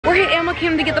Animal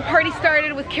Kingdom to get the party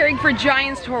started with Caring for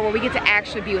Giants tour, where we get to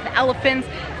actually be with elephants,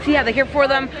 see how they care for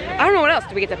them. I don't know what else.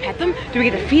 Do we get to pet them? Do we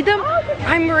get to feed them?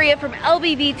 I'm Maria from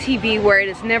LBV TV, where it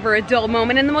is never a dull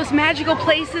moment in the most magical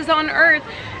places on earth.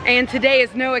 And today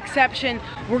is no exception.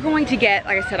 We're going to get,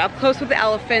 like I said, up close with the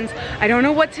elephants. I don't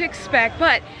know what to expect,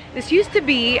 but this used to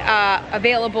be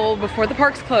available before the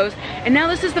parks closed, and now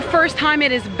this is the first time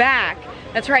it is back.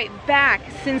 That's right, back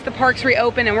since the parks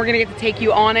reopened, and we're gonna get to take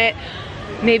you on it.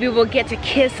 Maybe we'll get to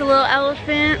kiss a little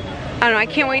elephant. I don't know, I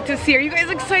can't wait to see. Are you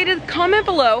guys excited? Comment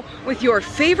below with your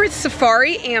favorite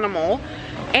safari animal,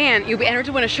 and you'll be entered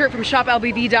to win a shirt from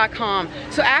shoplbv.com.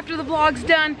 So after the vlog's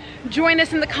done, join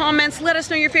us in the comments, let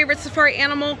us know your favorite safari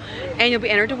animal, and you'll be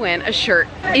entered to win a shirt.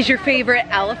 Is your favorite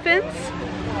elephants?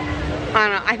 I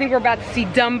don't know, I think we're about to see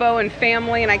Dumbo and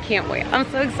family, and I can't wait. I'm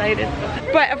so excited.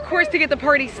 But of course, to get the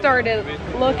party started,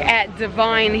 look at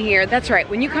Divine here. That's right,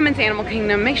 when you come into Animal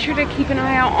Kingdom, make sure to keep an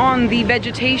eye out on the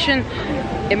vegetation.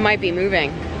 It might be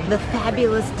moving. The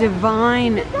fabulous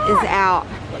Divine is out.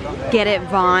 Get it,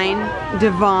 Vine?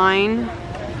 Divine.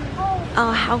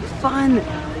 Oh, how fun.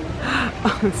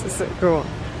 Oh, this is so cool.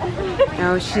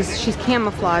 Oh, she's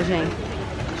camouflaging.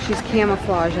 She's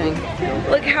camouflaging.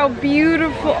 Look how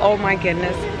beautiful. Oh my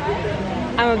goodness.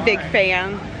 I'm a big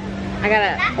fan.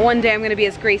 One day I'm gonna be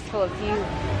as graceful as you.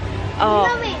 Oh,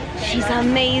 she's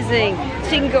amazing.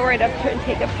 She can go right up here and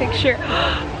take a picture.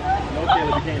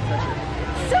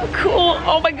 So cool.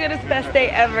 Oh my goodness, best day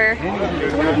ever.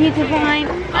 Love you, Divine.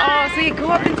 Oh, so you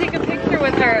go up and take a picture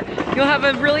with her. You'll have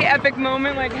a really epic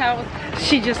moment, like how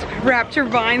she just wrapped her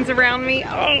vines around me.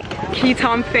 Oh,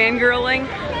 Keaton fangirling.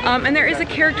 And there is a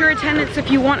character attendant, so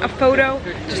if you want a photo,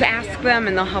 just ask them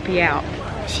and they'll help you out.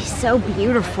 She's so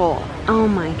beautiful. Oh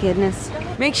my goodness.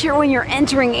 Make sure when you're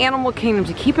entering Animal Kingdom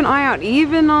to keep an eye out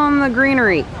even on the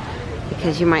greenery,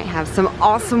 because you might have some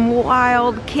awesome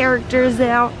wild characters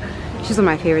out. She's one of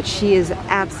my favorites. She is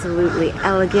absolutely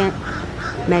elegant,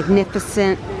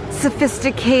 magnificent,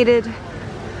 sophisticated,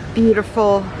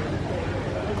 beautiful.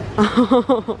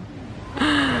 Oh.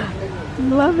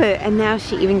 Love it. And now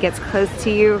she even gets close to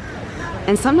you,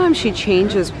 and sometimes she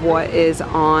changes what is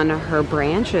on her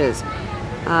branches.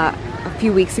 A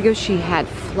few weeks ago she had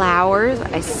flowers.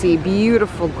 I see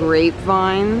beautiful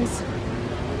grapevines.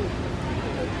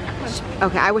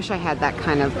 Okay, I wish I had that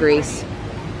kind of grace.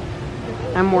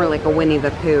 I'm more like a Winnie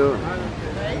the Pooh.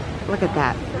 Look at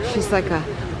that. She's like a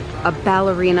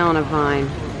ballerina on a vine.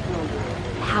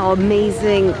 How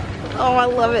amazing. Oh, I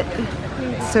love it.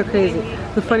 It's so crazy.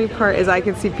 The funny part is I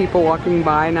can see people walking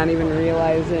by not even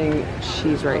realizing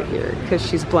she's right here because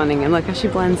she's blending in. Look how she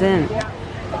blends in.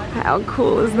 How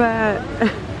cool is that?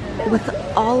 With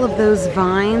all of those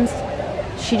vines,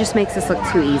 she just makes this look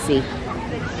too easy.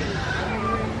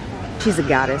 She's a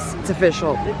goddess. It's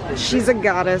official. She's a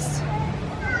goddess.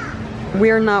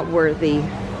 We're not worthy.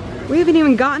 We haven't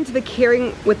even gotten to the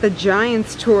Caring with the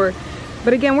Giants tour.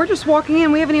 But again, we're just walking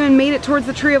in. We haven't even made it towards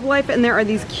the Tree of Life, and there are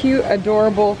these cute,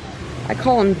 adorable, I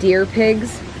call them deer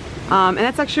pigs. And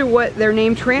that's actually what their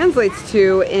name translates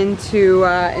to in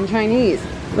Chinese.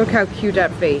 Look how cute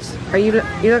that face. You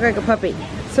look like a puppy.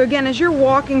 So again, as you're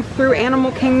walking through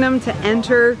Animal Kingdom to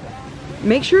enter,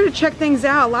 make sure to check things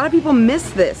out. A lot of people miss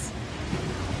this.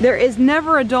 There is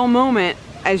never a dull moment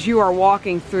as you are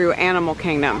walking through Animal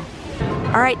Kingdom.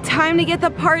 All right, time to get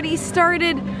the party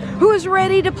started. Who is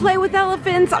ready to play with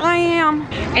elephants? I am.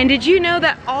 And did you know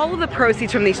that all of the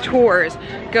proceeds from these tours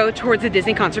go towards the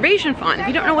Disney Conservation Fund? If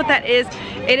you don't know what that is,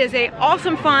 it is an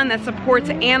awesome fund that supports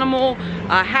animal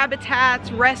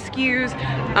habitats, rescues,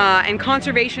 and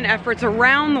conservation efforts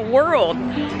around the world.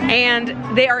 And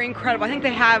they are incredible. I think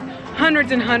they have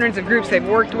hundreds and hundreds of groups they've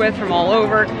worked with from all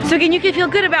over. So again, you can feel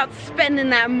good about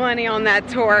spending that money on that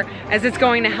tour, as it's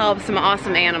going to help some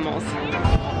awesome animals.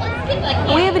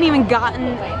 We haven't even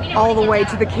gotten all the way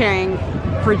to the Caring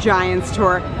for Giants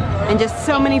tour, and just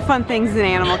so many fun things in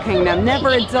Animal Kingdom. Never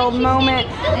a dull moment.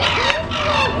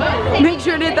 Make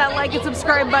sure to hit that like and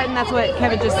subscribe button. That's what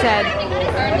Kevin just said.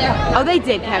 Oh, they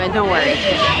did, Kevin, don't worry.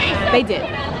 They did.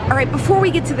 All right, before we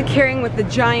get to the Caring with the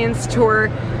Giants tour,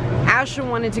 Ashlyn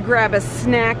wanted to grab a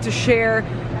snack to share.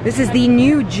 This is the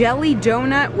new jelly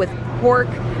donut with pork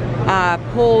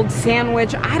pulled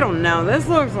sandwich. I don't know, this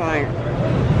looks like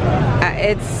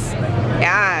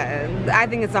I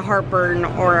think it's a heartburn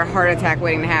or a heart attack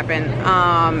waiting to happen.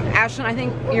 Ashlyn, I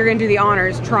think you're gonna do the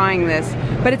honors trying this,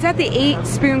 but it's at the 8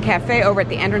 Spoon Cafe over at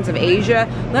the entrance of Asia.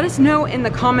 Let us know in the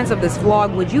comments of this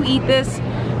vlog, would you eat this?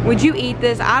 Would you eat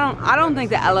this? I don't think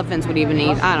the elephants would even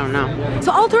eat. I don't know.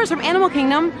 So all tours from Animal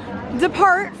Kingdom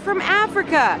depart from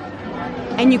Africa.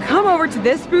 and you come over to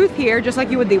this booth here, just like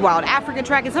you would the Wild Africa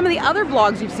Trek and some of the other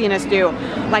vlogs you've seen us do,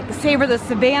 like the Savor the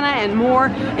Savannah and more,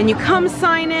 and you come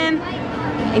sign in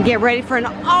and get ready for an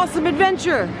awesome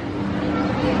adventure.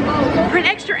 For an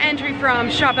extra entry from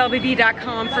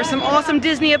shoplbb.com for some awesome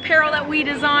Disney apparel that we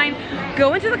design,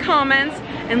 go into the comments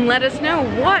and let us know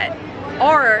what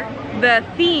are the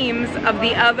themes of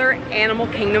the other Animal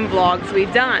Kingdom vlogs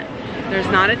we've done. There's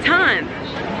not a ton,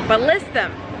 but list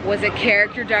them. Was it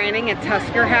character dining at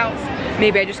Tusker House?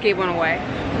 Maybe I just gave one away.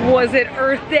 Was it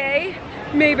Earth Day?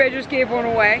 Maybe I just gave one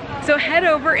away. So head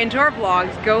over into our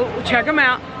vlogs, go check them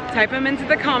out, type them into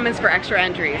the comments for extra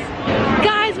entries.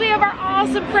 Guys, we have our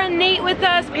awesome friend Nate with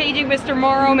us, paging Mr.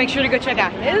 Morrow. Make sure to go check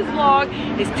out his vlog,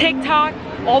 his TikTok,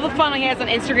 all the fun he has on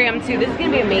Instagram too. This is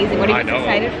gonna be amazing. What are you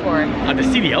excited for? To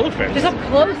see the elephants. Just up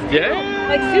close too. Yeah.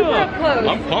 Like super up close.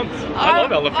 I'm pumped. I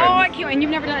love elephants. Oh, I can't. And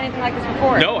you've never done anything like this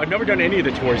before? No, I've never done any of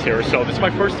the tours here, so this is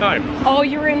my first time. Oh,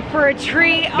 you're in for a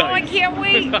treat. Nice. Oh, I can't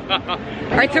wait.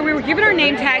 All right, so we were given our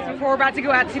name tags before we're about to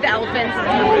go out to see the elephants.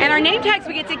 And our name tags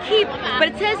we get to keep, but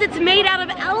it says it's made out of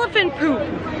elephant poop.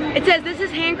 It says this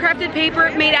is handcrafted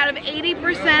paper made out of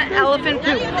 80% elephant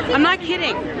poop. I'm not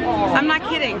kidding. I'm not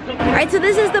kidding. All right, so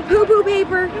this is the poo-poo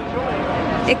paper.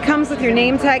 It comes with your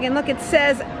name tag, and look, it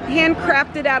says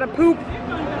handcrafted out of poop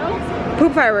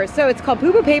fiber. So it's called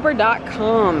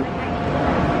poopoopaper.com.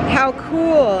 How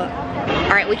cool. All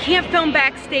right, we can't film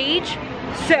backstage,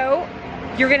 so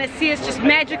you're gonna see us just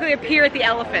magically appear at the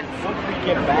elephants.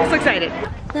 I'm so excited.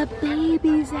 The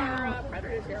baby's out.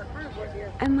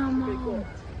 And the mom.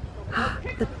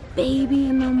 The baby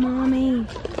and the mommy.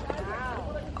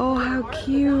 Oh, how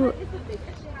cute.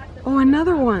 Oh,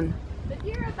 another one.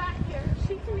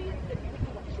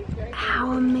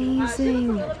 How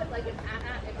amazing.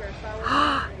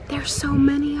 There's so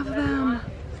many of them.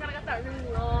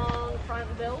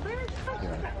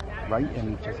 Right,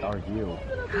 and just our view.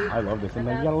 I love this. And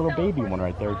then you got a little baby one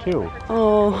right there too.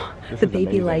 Oh, the baby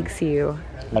amazing. likes you.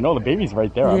 I know, the baby's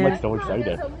right there. Yeah. I'm like so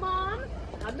excited.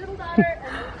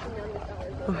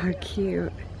 Oh, how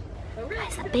cute.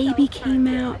 Guys, the baby came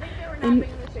out and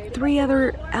 3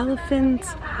 other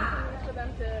elephants.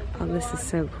 Oh, this is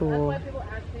so cool.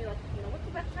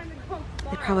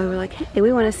 They probably were like, hey,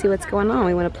 we want to see what's going on.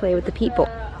 We want to play with the people.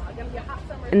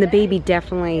 And the baby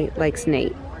definitely likes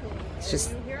Nate. It's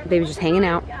just, the baby's just hanging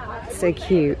out. So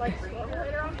cute.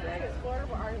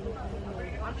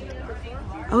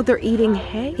 Oh, they're eating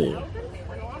hay.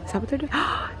 Is that what they're doing? They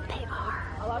are.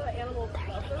 They're eating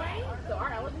hay.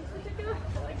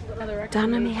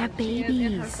 Donna may have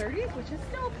babies. So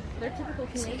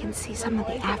you can see some of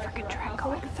the African Trek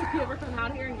going through. If you ever come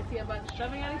out here and you see a bunch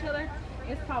shoving at each other,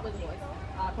 it's probably the boys,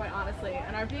 quite honestly.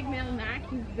 And our big male Mac,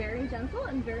 he's very gentle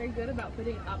and very good about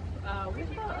putting up with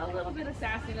a little bit of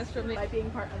sassiness from me by being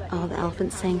part of that. Oh, the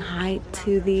elephant's saying hi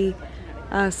to the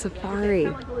safari.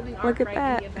 Look at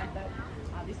that.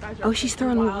 Oh, she's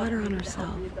throwing water on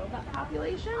herself.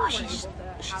 Oh, she's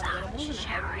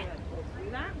showering.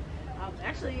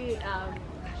 Actually,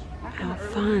 how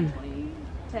fun.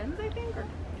 10s, I think, or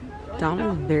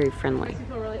Donna's very friendly.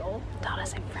 really old.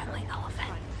 Donna's a friendly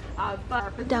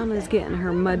elephant. Donna's getting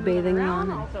her mud bathing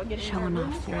on and showing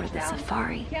off for the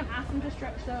safari. You can't ask them to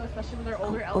stretch though, especially when they're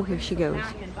older. Oh, here she goes.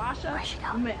 Where's she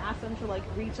going? You might ask them to like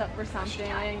reach up for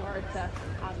something or to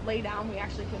lay down. We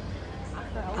actually can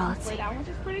ask the elephants to lay down, which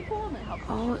is pretty cool, and it helps.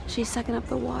 Oh, she's sucking up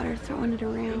the water, throwing it You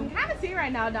around. can kind of see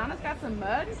right now, Donna's got some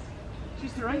mud.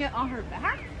 She's throwing it on her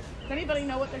back. Does anybody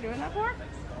know what they're doing that for?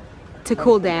 To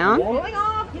cool down. Cooling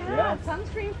off. Yeah,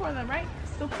 sunscreen for them, right?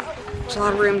 So, There's a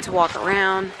lot of room to walk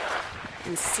around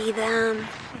and see them.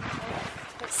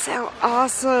 So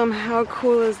awesome. How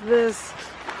cool is this?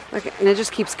 Look, and it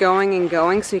just keeps going and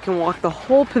going, so you can walk the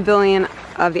whole pavilion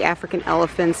of the African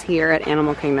elephants here at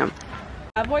Animal Kingdom.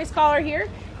 a voice caller here.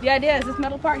 The idea is this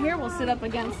metal part here will sit up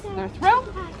against their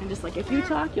throat, and just like if you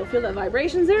talk, you'll feel the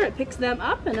vibrations there. It picks them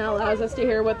up and it allows us to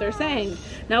hear what they're saying.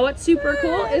 Now what's super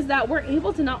cool is that we're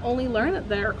able to not only learn that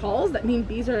there are calls that mean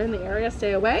bees are in the area,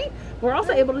 stay away, but we're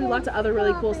also able to do lots of other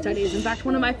really cool studies. In fact,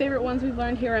 one of my favorite ones we've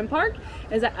learned here in park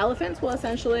is that elephants will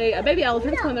essentially, baby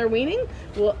elephants when they're weaning,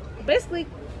 will basically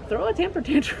throw a temper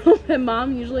tantrum and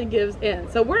mom usually gives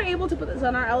in. So we're able to put this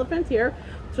on our elephants here.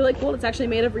 It's really cool. It's actually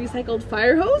made of recycled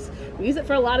fire hose. We use it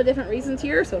for a lot of different reasons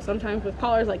here. So sometimes with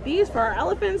collars like these for our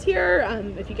elephants here.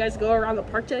 If you guys go around the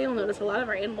park today, you'll notice a lot of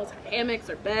our animals have hammocks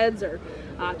or beds or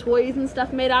toys and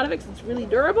stuff made out of it because it's really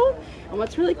durable. And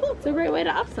what's really cool, it's a great way to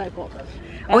upcycle.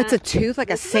 Oh, it's a tooth, like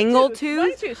a single tooth?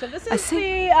 One tooth. So this is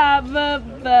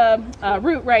the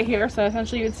root right here. So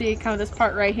essentially you would see kind of this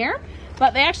part right here.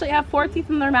 But they actually have 4 teeth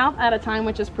in their mouth at a time,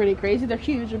 which is pretty crazy. They're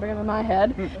huge. They're bigger than my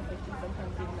head.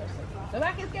 So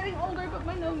Beck is getting older, but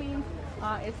by no means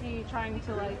is he trying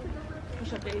to like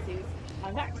push up daisies.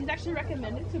 In fact, he's actually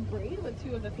recommended to breed with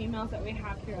 2 of the females that we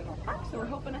have here in our park. So we're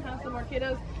hoping to have some more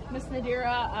kiddos. Miss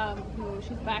Nadira, who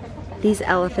she's back. These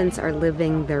elephants are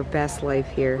living their best life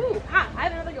here. Ooh, I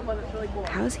have another good one that's really cool.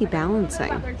 How is he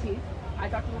balancing? About their teeth. I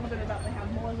talked a little bit about they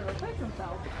have molars that replace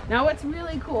themselves. Now what's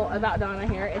really cool about Donna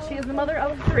here is she is the mother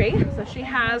of 3. So she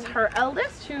has her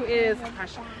eldest, who is,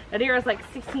 gosh, Nadira's like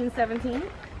 16, 17.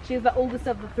 She's the oldest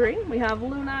of the 3. We have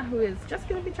Luna, who is just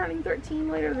going to be turning 13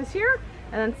 later this year.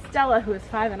 And then Stella, who is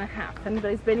 5 1/2. If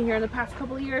anybody's been here in the past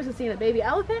couple of years and seen a baby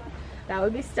elephant, that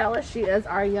would be Stella. She is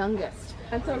our youngest.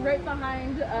 And so right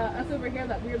behind us over here,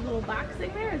 that weird little box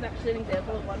thing there is actually an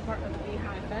example of one part of the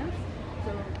beehive fence.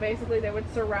 So basically they would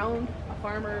surround a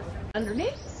farmer's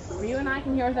underneath. Where you and I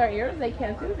can hear with our ears, they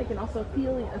can too. They can also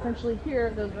feel and essentially hear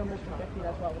those numbers from 50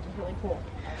 as well, which is really cool.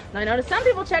 Now I noticed some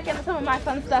people check into some of my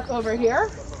fun stuff over here.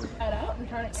 So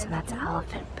that's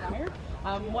elephant poop.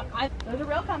 There's a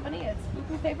real company. It's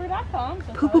poopoopaper.com.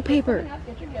 So Poo-poo paper.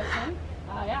 Get your gifts in.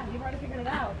 Yeah, you've already figured it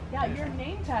out. Yeah, your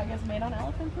name tag is made on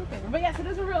elephant poop paper. But yes, it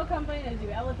is a real company. They do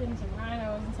elephants and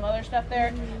rhinos and some other stuff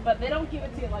there. But they don't give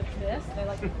it to you like this. They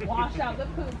like wash out the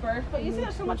poop first. But you see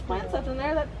there's so much plant stuff in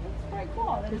there that it's very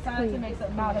cool. They decided to make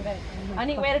something out of it. A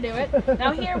neat way to do it.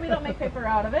 Now here we don't make paper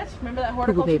out of it. Remember that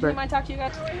horticulture team I talked to you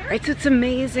guys over here? Right, so it's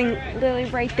amazing. Literally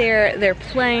right there, they're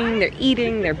playing, they're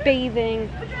eating, they're bathing,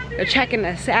 they're checking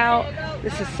us out.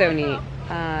 This is so neat.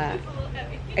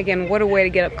 Again, what a way to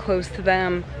get up close to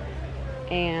them,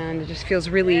 and it just feels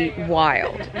really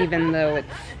wild, even though it's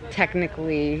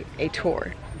technically a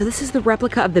tour. So this is the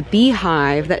replica of the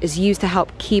beehive that is used to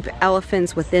help keep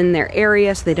elephants within their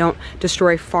area so they don't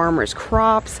destroy farmers'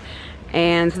 crops,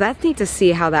 and so that's neat to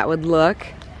see how that would look.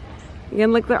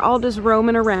 Again, look, they're all just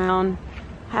roaming around,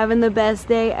 having the best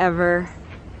day ever.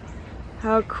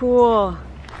 How cool.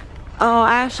 Oh,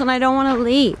 Ashlyn, I don't want to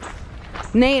leave.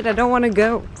 Nate, I don't want to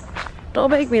go. Don't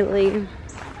make me leave.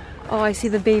 Oh, I see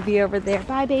the baby over there.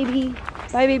 Bye, baby.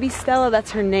 Bye, baby Stella.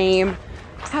 That's her name.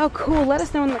 How cool. Let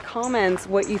us know in the comments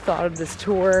what you thought of this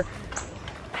tour.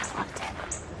 I loved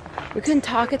it. We couldn't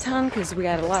talk a ton because we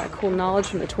got a lot of cool knowledge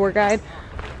from the tour guide.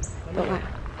 But wow.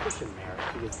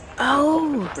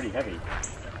 Oh. Pretty heavy.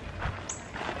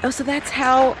 Oh, so that's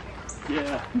how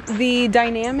the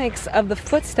dynamics of the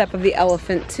footstep of the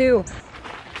elephant too.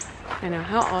 I know,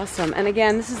 how awesome. And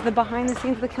again, this is the behind the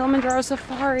scenes of the Kilimanjaro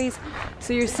safaris.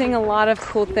 So you're seeing a lot of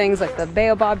cool things like the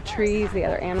baobab trees, the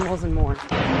other animals, and more.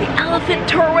 The elephant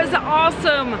tour was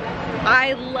awesome.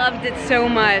 I loved it so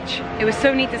much. It was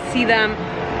so neat to see them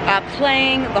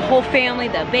playing, the whole family,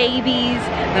 the babies,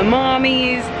 the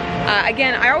mommies.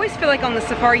 Again, I always feel like on the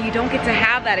safari you don't get to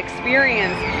have that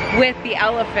experience with the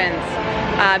elephants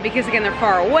because again, they're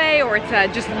far away or it's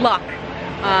just luck.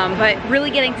 But really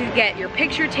getting to get your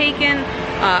picture taken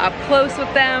up close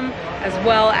with them, as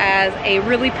well as a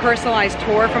really personalized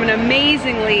tour from an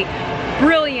amazingly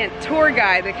brilliant tour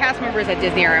guide. The cast members at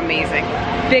Disney are amazing.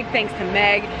 Big thanks to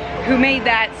Meg, who made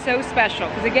that so special.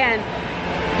 Because again,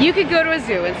 you could go to a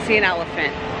zoo and see an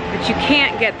elephant, but you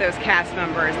can't get those cast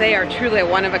members. They are truly a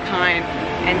one of a kind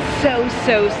and so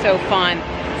fun.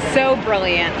 So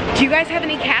brilliant. Do you guys have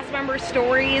any cast member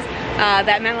stories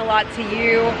that meant a lot to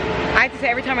you? I have to say,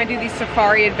 every time I do these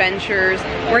safari adventures,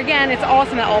 where again, it's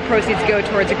awesome that all proceeds go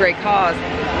towards a great cause,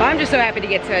 but I'm just so happy to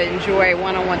get to enjoy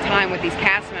one-on-one time with these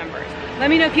cast members. Let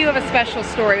me know if you have a special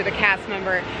story with a cast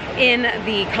member in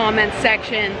the comments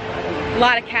section. A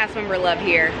lot of cast member love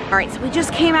here. All right, so we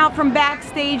just came out from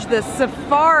backstage, the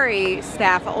safari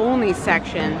staff only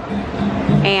section.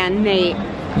 And Nate,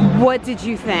 what did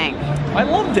you think? I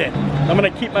loved it. I'm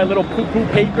gonna keep my little poo-poo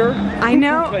paper. I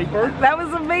know, that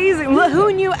was amazing. Look,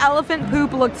 who knew elephant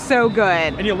poop looked so good?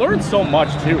 And you learn so much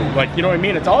too, like, you know what I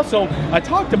mean? It's also, I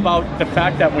talked about the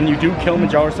fact that when you do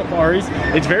Kilimanjaro safaris,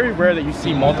 it's very rare that you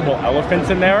see multiple elephants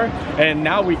in there. And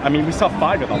now we saw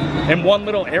 5 of them in one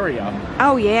little area.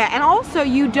 Oh yeah, and also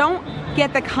you don't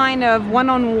get the kind of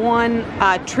one-on-one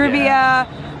trivia,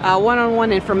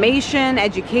 one-on-one information,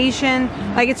 education.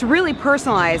 Like, it's really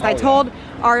personalized. I told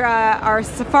our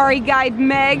safari guide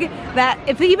Meg that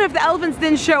even if the elephants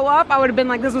didn't show up, I would have been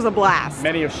like, this was a blast.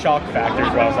 Many of shock factors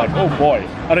where I was like, oh boy,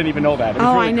 I didn't even know that. It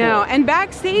was really I know. Cool. And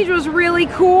backstage was really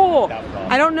cool. That was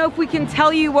awesome. I don't know if we can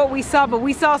tell you what we saw, but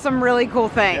we saw some really cool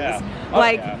things.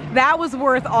 Yeah. That was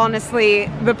worth, honestly,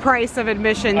 the price of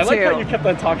admission too. I like how you kept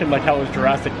on talking like how it was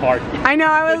Jurassic Park. I know,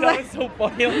 I was like, that was so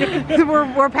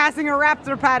funny. we're passing a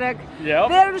raptor paddock. Yep.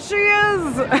 There she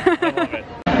is. I love it.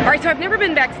 Alright, so I've never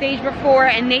been backstage before,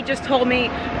 and Nate just told me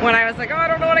when I was like, oh, I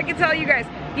don't know what I can tell you guys.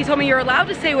 He told me you're allowed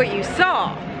to say what you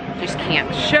saw, just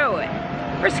can't show it.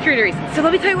 for security reasons. So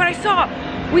let me tell you what I saw.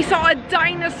 We saw a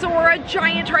dinosaur, a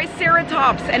giant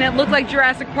triceratops, and it looked like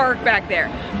Jurassic Park back there.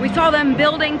 We saw them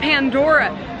building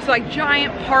Pandora. So like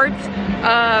giant parts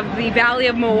of the Valley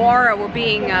of Moara were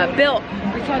being built.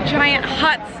 We saw giant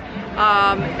huts,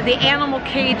 the animal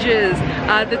cages,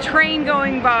 the train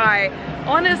going by.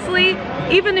 Honestly,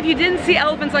 even if you didn't see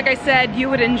elephants, like I said, you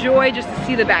would enjoy just to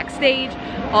see the backstage.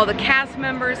 All the cast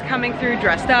members coming through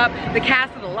dressed up. The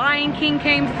cast of The Lion King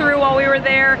came through while we were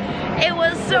there. It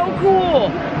was so cool.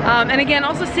 And again,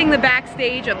 also seeing the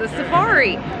backstage of the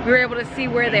safari. We were able to see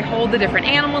where they hold the different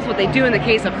animals, what they do in the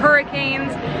case of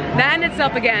hurricanes. That in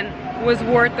itself, again, was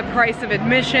worth the price of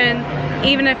admission,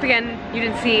 even if, again, you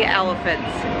didn't see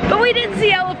elephants. But we did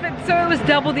see elephants, so it was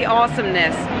double the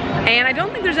awesomeness. And I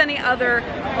don't think there's any other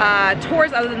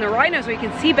tours other than the rhinos where you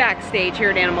can see backstage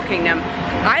here at Animal Kingdom.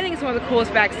 I think it's one of the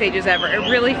coolest backstages ever. It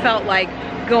really felt like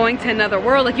going to another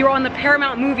world, like you were on the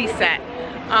Paramount movie set.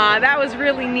 That was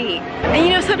really neat. And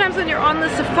you know, sometimes when you're on the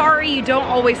safari, you don't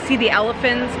always see the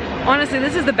elephants. Honestly,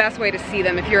 this is the best way to see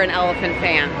them if you're an elephant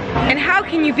fan. And how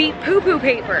can you beat poo-poo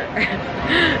paper?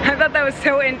 I thought that was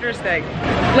so interesting.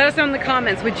 Let us know in the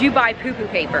comments, would you buy poo-poo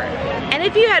paper? And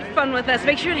if you had fun with us,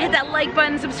 make sure to hit that like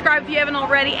button, subscribe if you haven't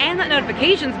already, and that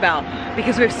notifications bell,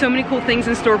 because we have so many cool things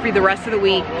in store for you the rest of the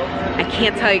week. I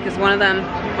can't tell you, because one of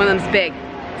them's big.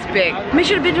 It's big. Make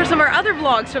sure to binge on some of our other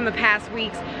vlogs from the past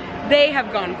weeks. They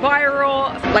have gone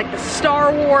viral, like the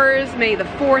Star Wars May the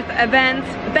 4th event,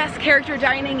 best character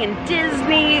dining in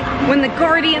Disney, when the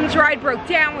Guardians ride broke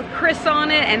down with Chris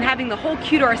on it, and having the whole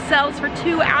queue to ourselves for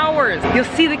 2 hours. You'll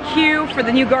see the queue for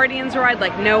the new Guardians ride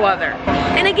like no other.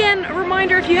 And again, a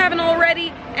reminder, if you haven't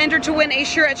already, enter to win a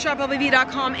shirt at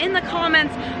shoplvv.com. In the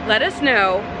comments, let us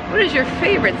know what is your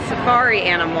favorite safari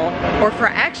animal, or for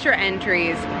extra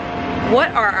entries,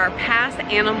 what are our past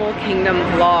Animal Kingdom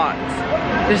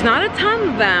vlogs? There's not a ton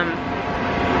of them,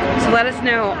 so let us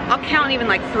know. I'll count even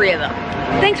like 3 of them.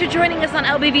 Thanks for joining us on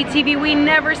LBV TV. We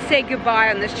never say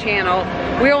goodbye on this channel.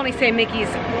 We only say Mickey's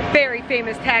very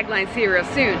famous tagline, see you real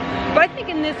soon. But I think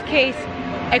in this case,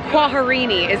 a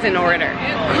Quaharini is in order.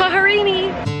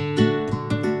 Quaharini!